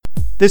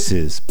This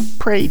is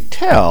Pray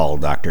Tell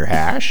Dr.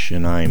 Hash,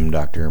 and I'm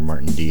Dr.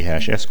 Martin D.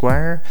 Hash,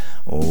 Esquire,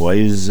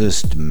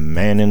 wisest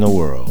man in the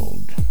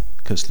world.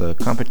 'Cause the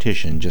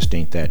competition just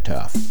ain't that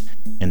tough.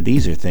 And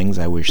these are things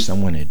I wish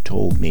someone had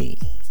told me.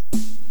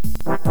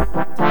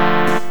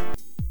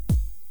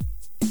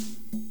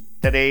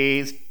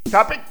 Today's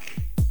topic,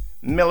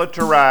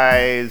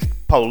 militarized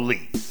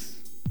police.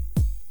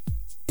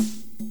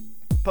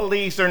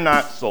 Police are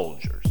not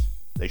soldiers.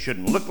 They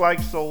shouldn't look like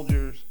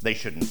soldiers, they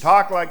shouldn't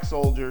talk like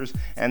soldiers,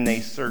 and they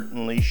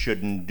certainly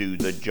shouldn't do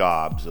the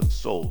jobs of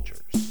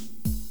soldiers.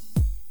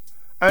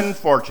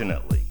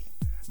 Unfortunately,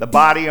 the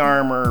body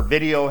armor,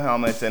 video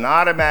helmets, and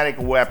automatic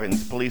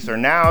weapons police are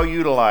now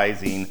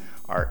utilizing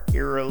are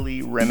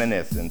eerily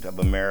reminiscent of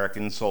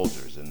American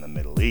soldiers in the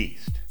Middle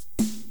East.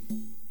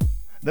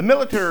 The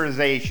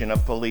militarization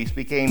of police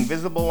became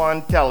visible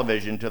on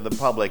television to the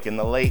public in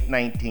the late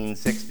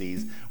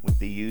 1960s with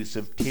the use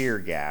of tear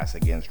gas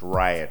against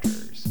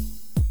rioters.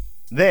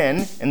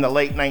 Then, in the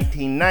late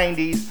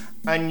 1990s,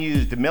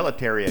 unused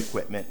military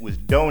equipment was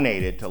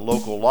donated to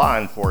local law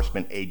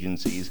enforcement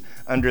agencies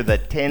under the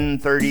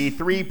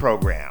 1033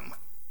 program.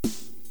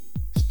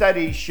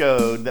 Studies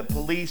showed that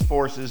police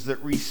forces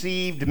that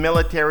received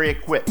military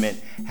equipment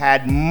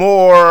had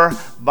more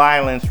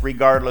violence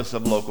regardless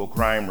of local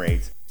crime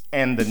rates.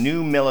 And the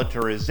new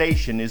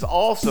militarization is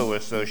also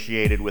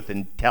associated with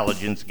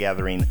intelligence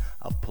gathering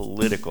of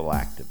political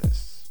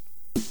activists.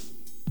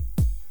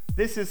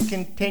 This has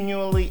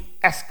continually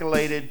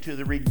escalated to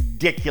the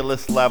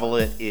ridiculous level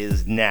it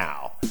is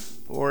now.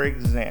 For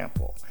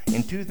example,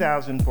 in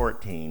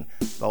 2014,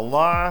 the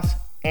Los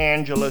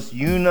Angeles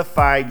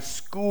Unified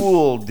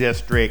School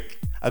District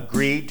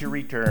agreed to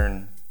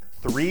return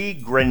 3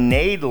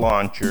 grenade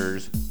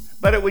launchers,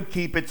 but it would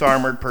keep its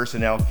armored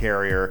personnel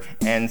carrier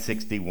and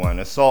 61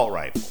 assault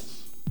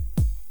rifles.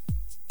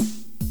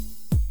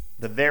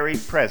 The very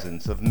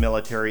presence of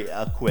military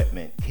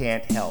equipment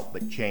can't help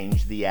but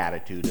change the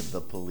attitude of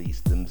the police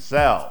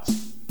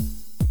themselves.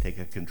 Take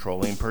a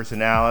controlling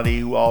personality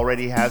who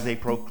already has a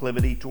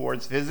proclivity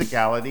towards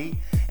physicality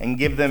and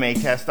give them a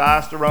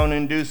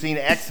testosterone-inducing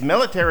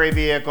ex-military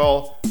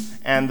vehicle,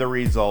 and the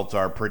results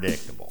are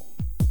predictable.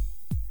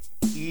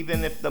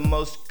 Even if the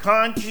most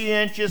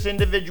conscientious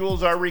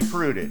individuals are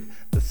recruited,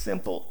 the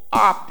simple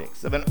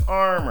optics of an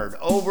armored,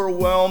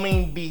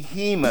 overwhelming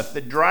behemoth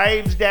that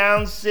drives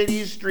down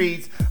city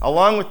streets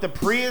along with the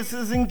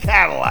Priuses and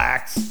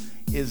Cadillacs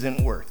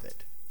isn't worth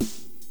it.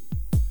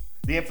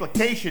 The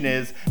implication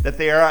is that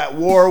they are at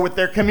war with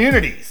their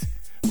communities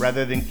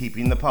rather than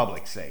keeping the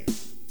public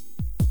safe.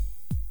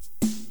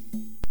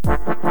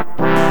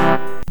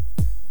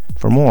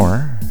 For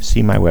more,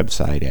 see my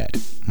website at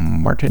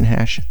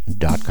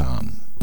martinhash.com.